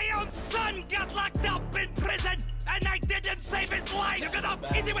 My own son got locked up in prison, and I didn't save his life. You get up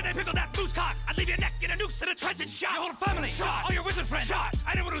easy when they pickle that moose cock. I'd leave your neck in a noose in a trench and shot. Your whole family shot. All your wizard friends shot.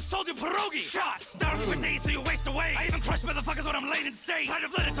 Anyone who sold you pierogi shot. Starving for days so you waste away. I even crushed motherfuckers when I'm laying in state. Kind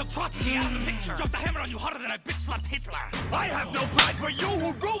of let it took Trotsky out of the picture. Dropped the hammer on you harder than I bitch slapped Hitler. I have no pride for you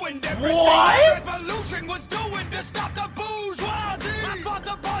who ruined everything. What? Revolution was doing to stop the bourgeoisie. I fought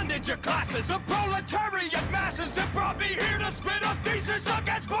the bondage of classes, the proletariat masses, and brought me here to spit a thesis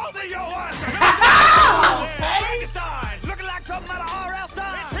against both of your asses. Frankenstein, looking like something out of R.L.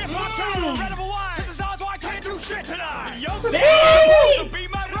 Stein. It's hip-hop time, red of a wine. This is odds, so I can't do shit tonight. You're supposed to be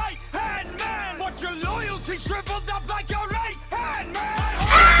my right-hand man, but your loyalty shriveled up like your right-hand man.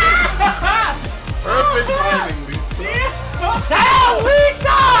 Perfect timing, Lisa. Tell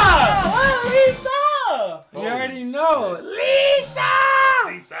Lisa! Lisa! You already know. Lisa!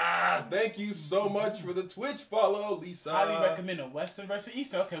 Thank you so much for the Twitch follow, Lisa. Highly recommend a Western versus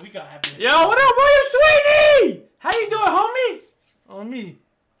Eastern. Okay, we gotta have it. Yo, what up, William Sweetie? How you doing, homie? On me.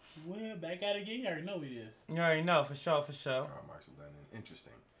 We're back at it again. You already know it is. You already know, for sure, for sure. Carl Marshall Lennon.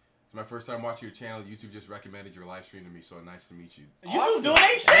 Interesting. It's my first time watching your channel. YouTube just recommended your live stream to me, so nice to meet you. YouTube doing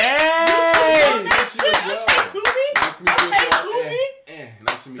ain't shit. Hey! Nice to meet you as well.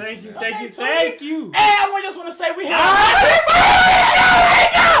 Nice to meet you. Thank you. Hey, I just want to say we have.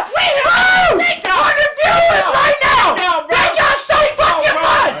 Thank y'all! 100 viewers right now! Thank y'all so fucking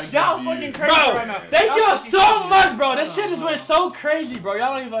much! Y'all fucking crazy right now. Thank y'all so much, bro. That shit just went so crazy, bro.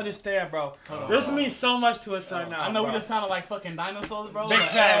 Y'all don't even understand, bro. This means so much to us right now. I know we just sounded like fucking dinosaurs, bro. Big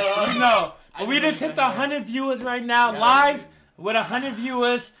facts. We know. But we just hit the 100 viewers right now, live with 100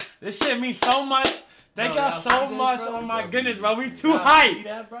 viewers. This shit means so much Thank y'all so much. Oh my goodness, bro. We too hype. See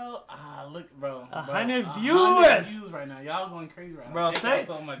that, bro? Look, bro. 100 viewers right now. Y'all going crazy right now. Bro, thank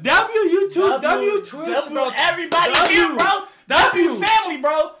y'all so much. W YouTube, W Twitch, bro. Everybody here, bro. W family,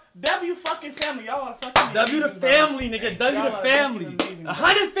 bro. W fucking family. Y'all are fucking W the family, nigga. W the family.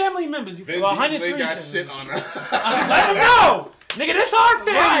 100 family members. You feel 103. They got shit on her. Let them know. Nigga, this our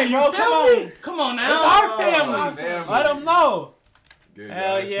family. Right, bro. Come on now. It's our family. Let them know. Good,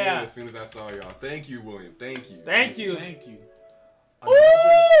 hell yeah. As soon as I saw y'all. Thank you, William. Thank you. Thank you. Ooh,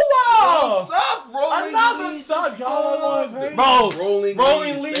 wow. What's up, Rolling Another League? sub, y'all. Bro, Rolling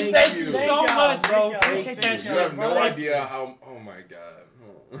League, League, thank you so much, bro. Thank you. You have no idea how, oh my God.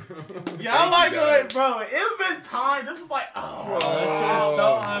 Y'all like it, bro. It's been time. This is like, bro, that shit is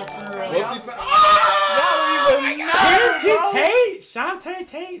so unreal. Y'all don't even know. Shantae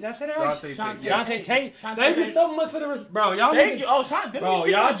Tate. That's it, right? Shantae Tate. Thank you so much for the bro. Y'all, thank you. Oh, Shantae. Bro,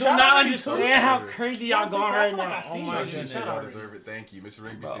 y'all do not understand how crazy y'all going right now. Oh my goodness. Y'all deserve it. Thank you. Mr.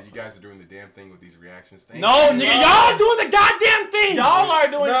 Rigby said you guys are doing the damn thing with these reactions. Thank no, you. nigga, y'all doing the goddamn thing. Y'all are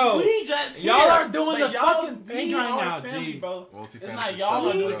doing it. We just here. Y'all are doing the fucking thing right now, family, G. bro. It's not y'all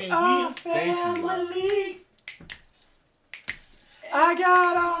are doing it. We are family. I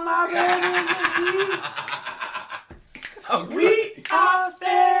got all my brothers. We are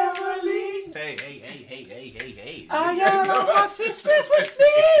family. Hey. I got all my sisters with me.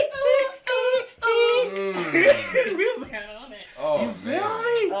 Oh, you feel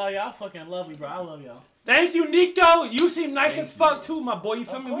me? Oh, y'all fucking lovely, bro. I love y'all. Thank you, Nico. You seem nice as fuck too, my boy. You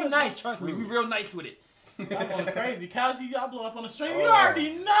feel me? We nice. Trust me. We real nice with it. Y'all going crazy. Couchy, y'all blow up on the stream. You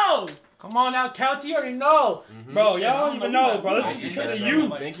already know. Come on now, Couchy. You already know. Bro, y'all don't even know, bro. This is because of you.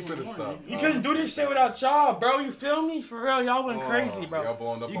 Thank you for the sub. You couldn't do this shit without y'all, bro. You feel me? For real, y'all went crazy, bro. Y'all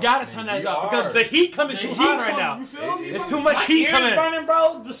blowing up you on gotta stream. turn that We up are. because the heat coming too hot right now. You feel me? There's too much heat coming. burning,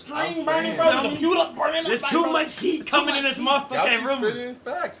 bro. The stream burning, bro. The computer burning. There's too much heat coming in this motherfucking room. Spitting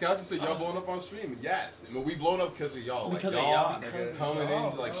facts. Couchy said y'all blowing up on stream. Yes. I mean, we blowing up because of y'all. Like, Because of y'all y'all. coming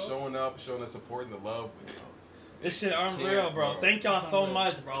in, like showing up, showing us support and the love. This shit unreal, bro. Thank y'all so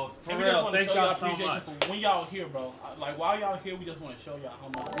much, bro. For real, thank y'all so much. When y'all here, bro. Like while y'all here, we just want to show y'all how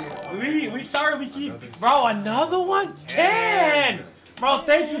much. We sorry we keep, bro. Another one, Ken. Bro,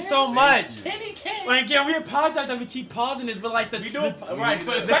 thank you so much. Kenny Ken. And again, we apologize that we keep pausing this, but like the right,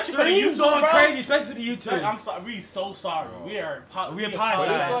 the especially for the stream's YouTube, going bro. crazy, especially for the YouTube. I'm sorry. We so sorry. We apologize. But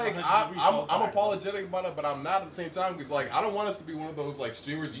it's like I'm apologetic about it, but I'm not at the same time because like I don't want us to be one of those like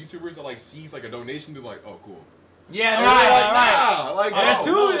streamers, YouTubers that like sees like a donation to like, oh cool. Yeah, right. Like, it's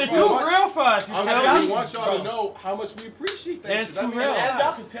too real for us. I'm saying we want y'all to know how much we appreciate that. It's too real. As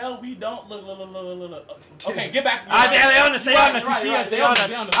y'all can tell, we don't look. Okay, get back. They on us. They on us. You see us. They on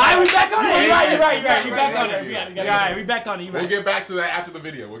us. Alright, we back on it. You're right. We back on it. Alright, we back on it. We'll get back to that after the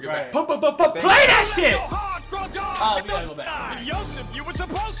video. We'll get back. Play that shit. We gotta go back. Joseph, you were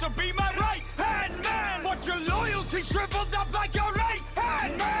supposed to be my right hand man, but your loyalty shriveled up like your right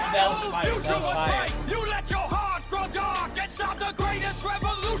hand man. That was fire. You let your heart grow dark and stop the greatest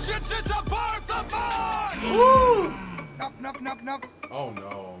revolution since the birth of man. Knock. Oh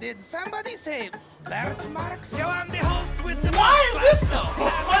no. Did somebody say Barrett Marks? Yo, I'm the host with the Why is this stuff?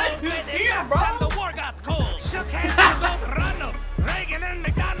 What is this here, bro? And the war got cold. Shook hands with both Ronalds, Reagan and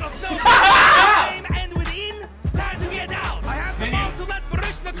McDonald's. No, and within, time to get out. I have the balls to let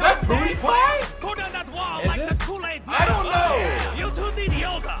Barishna That booty play? go down that wall Is like it? the Kool-Aid. I don't know. You two need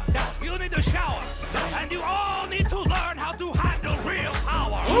yoga. You need a shower. And you all need to learn how to handle real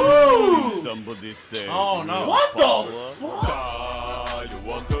power. Ooh. Somebody say. Oh no. What the fuck? You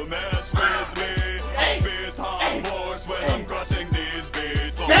want to mess with me? I beat hard horse when I'm crushing these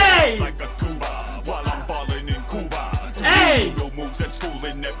beats. Hey! Like a tuba while I'm falling in Cuba. Hey! No moves at school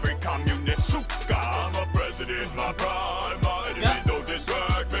in every communist suka. I'm a president, my prime. My enemy don't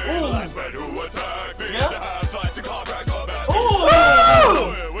distract me. Last man who attacked me. The half-life to contract combat.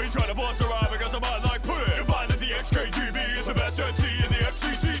 Ooh! We try to boss around because I'm on like pudding. You find that the XKGB is the best MC in the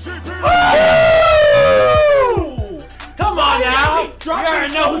FCCCP. Come on now. You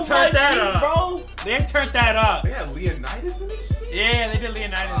already know who turned that up. Bro. They turned that up. They had Leonidas in this shit? Yeah, they did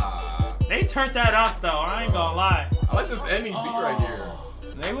Leonidas. They turned that up though. I ain't gonna lie. I like this ending beat right here.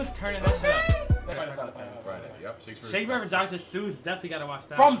 They was turning that shit up. Friday. Yep. Shakespeare and Dr. Seuss, definitely gotta watch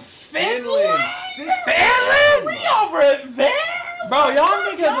that. From Finland. Finland? We over there? Bro, y'all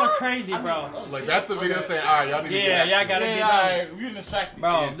niggas are crazy, bro. Like that's the video saying, all right, y'all need to get Yeah, y'all gotta get on it. We distracted.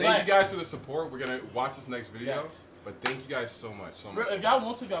 Bro, And thank you guys for the support. We're gonna watch this next video. But thank you guys so much. If y'all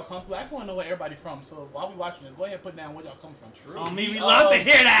want to, y'all come through. I just want to know where everybody's from. So while we watching this, go ahead and put down where y'all come from. True. On me, we love to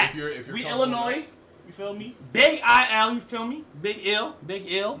hear that. If you're we Illinois. You feel me? Big IL, you feel me? Big ill. Big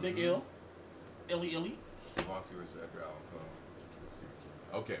ill. Illy. Oscar versus Edgar Allan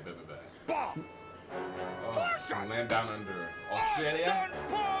Poe. Okay, bet. Oh, Land Down Under. Australia?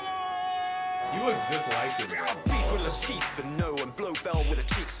 He looks just like him, bro. Beef with the teeth and no and Blofeld with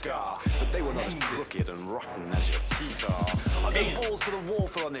a cheek scar. But they were not as crooked and rotten as your teeth are. I go balls to the wall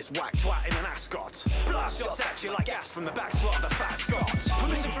for on this whack twat in an ascot. Blast shots at you like gas from the back slot of the fat Scot.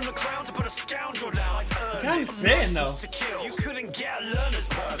 Permission from the crown to put a scoundrel down. I'd earned it from license to kill. You couldn't get a learner's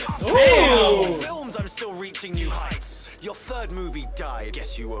permit. Ooh. Films, I'm still reaching new heights. Your third movie died.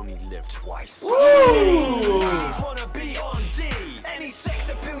 Guess you only lived twice. Woo! Ladies wanna be on D. Any sex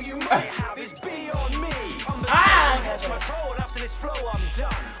appeal you might have is beyond me. I'm the catch my toe, and after this flow, I'm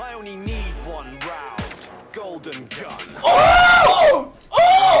done. I only need one round. Golden gun. Oh!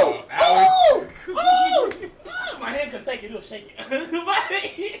 Oh! Oh! Oh! My hand could take it, it'll shake it.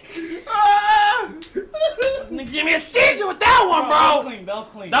 Give me a seizure with that one, bro. That was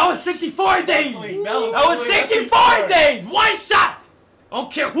clean. That was 64 days. That was 64 days. One shot. I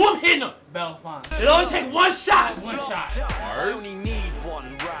don't care who I'm hitting them. That was fine. It only take one shot. One shot. I only need one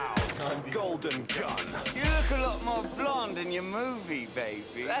round. Golden gun. You look a lot more blonde in your movie,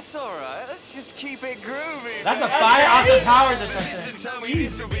 baby. That's alright. Let's just keep it groovy. That's a fire off the power Listen, tell me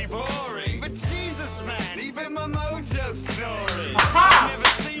this will be boring, but Jesus, man, even my mojo's snoring. I've never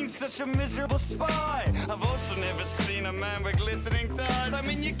seen such a miserable spy. I've also never seen a man with glistening thighs. I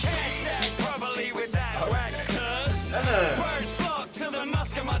mean, you can't stand properly with that wax cuz. Birds flock to the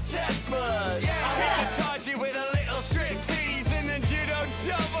musk of my chest buds. I hypnotize you with a little strip tease and then judo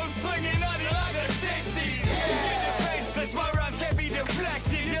jump. I'm swinging on you like the 60s. You're defenseless, my rhymes can't be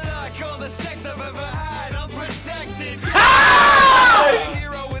deflected. You like all the sex I've ever had, I'm protected. I'm a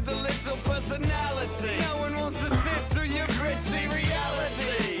hero with a little personality. No one wants to sit through your gritty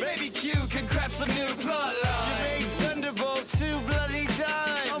reality. Maybe Q can craft some new plot line. You made Thunderbolt 2 bloody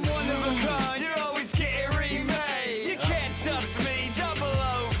times. I'm one of a kind, you're always getting remade. You can't touch me, double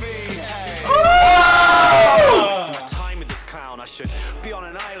OB. Wasting my time with this clown. I should be on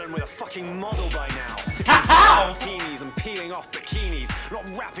an island with a fucking model by now. Sipping martinis and peeling off bikinis. Not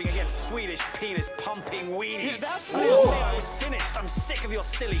rapping against Swedish penis pumping weenies. Say I was finished. I'm sick of your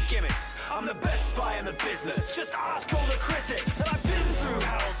silly gimmicks. I'm the best spy in the business. Just ask all the critics. And I've been through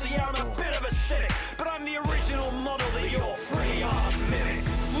hell, so yeah, I'm a bit of a cynic. But I'm the original model that your free ass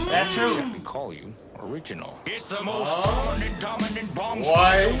mimics. That's true. Let me call you original. It's the most prominent, dominant bomb.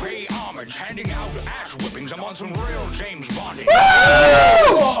 Pay homage, handing out ass whippings. I'm on some real James Bonding.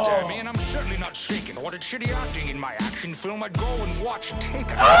 Stare me, and I'm certainly not shaken. I wanted shitty acting in my action film. I'd go and watch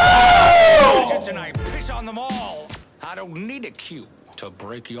Taken. And I piss on them all. I don't need a cue to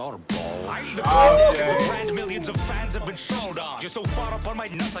break your balls. I'm the brand millions of fans have been sold on. You're so far up on my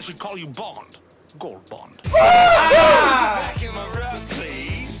nuts, I should call you Bond. Gold Bond. Back in my rap,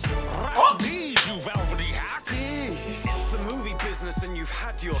 please. Rap these, you velvety hack. It's the movie business and you've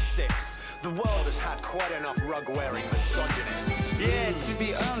had your six. The world has had quite enough rug-wearing misogynists. Yeah, to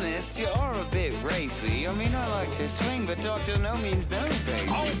be honest, you are a bit rapey. I mean, I like to swing, but doctor no means no, baby.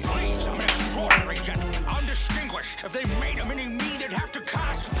 Oh, please, I'm an extraordinary gentleman. Undistinguished. If they made a mini me, they'd have to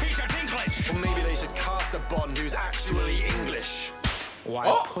cast Peter Dinklage. Or maybe they should cast a Bond who's actually English.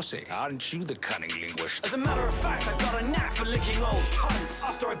 Why, pussy, aren't you the cunning linguist? As a matter of fact, I've got a knack for licking old cunts.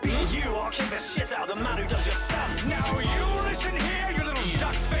 After I beat you, I'll kick the shit out of the man who does your stunts. Now you listen here, you little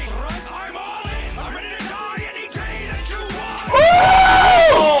duck-faced runt. I'm all in. I'm ready to die any day that you want.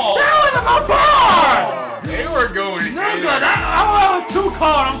 Ooh! That was my bar! They were going That was too cold.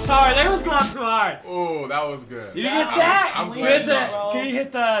 I'm sorry. They was going too hard. Oh, that was good. Did you hit that? I'm glad Can you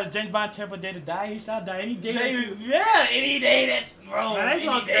hit the James Bond Terrible Day to Die? He saw die any day. Yeah, any day that, bro. Man, they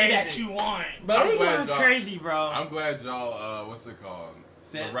any day that you want. But they going crazy, bro. I'm glad y'all, what's it called?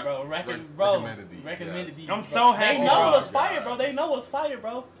 Recommended these. I'm so happy. They know what's fire, bro. They know what's fire,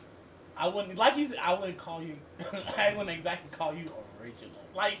 bro. I wouldn't, like he said, I wouldn't call you, I wouldn't exactly call you original.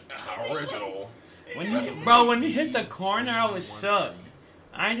 Like, original. When you hit the corner, I was shook.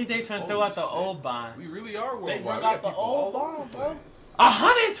 I didn't think they was gonna throw out the old Bond. We really are worldwide. They brought out the old Bond, bro.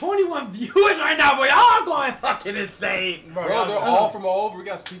 121 viewers right now, boy. Y'all are going fucking insane. Bro, they're all from all over. We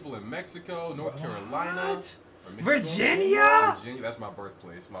got people in Mexico, North Carolina. Virginia? Virginia, that's my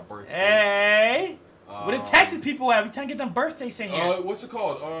birthplace. My birthplace. Hey. Where the Texas people at? We trying to get them birthdays in here. What's it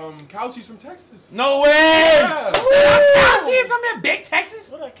called? Couchies from Texas. No way! Yeah. Couchie from there? Big Texas?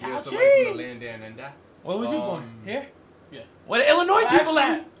 What a Yeah, Couchie? somebody from the land down and that. Where was you born? Here? Yeah. Where the Illinois people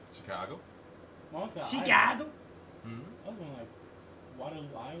at? Chicago. Chicago? I was going like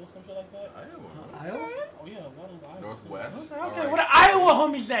Waterloo, Iowa, some shit like that. Iowa? Oh yeah, Waterloo, Iowa. Northwest. Okay, All right. where the Iowa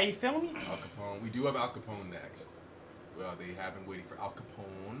homies at? You feel me? Al Capone. We do have Al Capone next. Well, they have been waiting for Al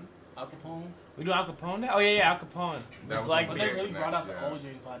Capone. Al Capone. We do Al Capone now? Oh yeah, Al Capone. That was like, But they really brought out the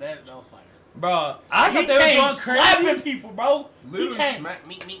OJ's fight. That was fire. Bro, I thought He they were came going slapping crazy. people, bro. Literally He came. smack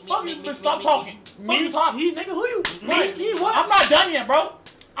me. Fuck you, stop talking. Fuck you talking. He, nigga, who you? Me, what? I'm not done yet, bro.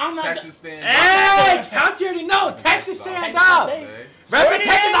 I'm not Texas stand Hey, count you already know. Texas stand up. Reppin'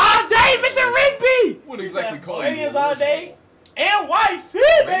 Texas all day, Mr. Rigby. Wouldn't exactly call Floridians all day. NYC,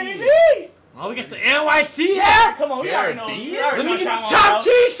 baby. Oh, we get the NYC here? Come on, we already know. Let me get the chopped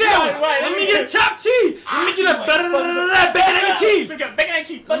cheese sandwich. Let me get a chopped cheese. Let me get a bacon and cheese. Bacon and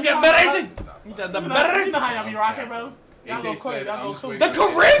cheese. Let me get better and cheese. The better. You know how y'all be rocking, bro. Y'all go quick. Y'all go cool. The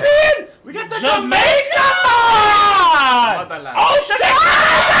Caribbean. We got the Jamaica. Oh, Chicago!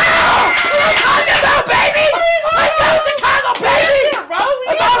 Chicago, baby. Let's go, Chicago, baby.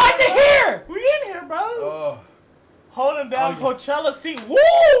 That's all I like to hear. We in here, bro. Holding down Coachella seat. Woo!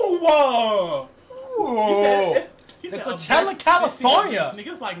 He said Coachella, California.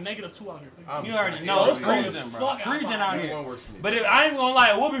 Niggas like -2 out here. You already know. It's freezing, bro. Freezing out here. But I ain't gonna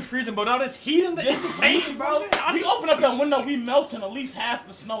lie, it will be freezing, but all this heat in the instantaneous, bro. We open up that window, we melting at least half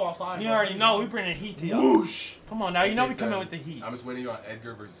the snow outside. You already know, we bringing heat to y'all. Whoosh. Come on now, you know we coming with the heat. I'm just waiting on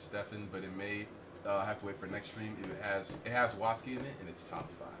Edgar versus Stefan, but it may have to wait for next stream. It has Waski in it, and it's top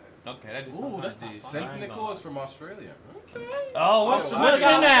 5. Okay, that is. Ooh, that's not St. Nicholas from Australia. Okay. Oh, what's in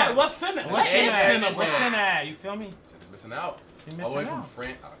that? What's in it? What's in that? You feel me? He's missing out. He's All the way missing from out.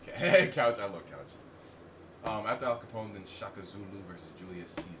 France. Okay, Couch. I love Couch. After Al Capone, then Shaka Zulu versus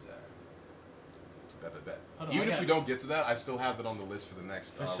Julius Caesar. Bet. Even if we don't get to that, I still have that on the list for the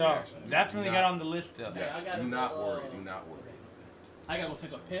next For sure. reaction. Definitely got on the list still. Yes, do not worry. Do not worry. I gotta go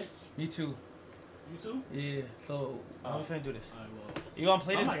take a piss. Me too. You too? Yeah. So how we finna do this? Alright, well. You gonna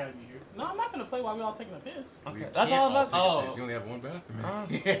play this? Somebody gotta be here. No, I'm not gonna play while we all taking a piss. Okay, that's all I'm about to You only have one bathroom.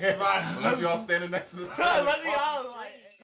 Unless we all standing next to the toilet. Let me all like.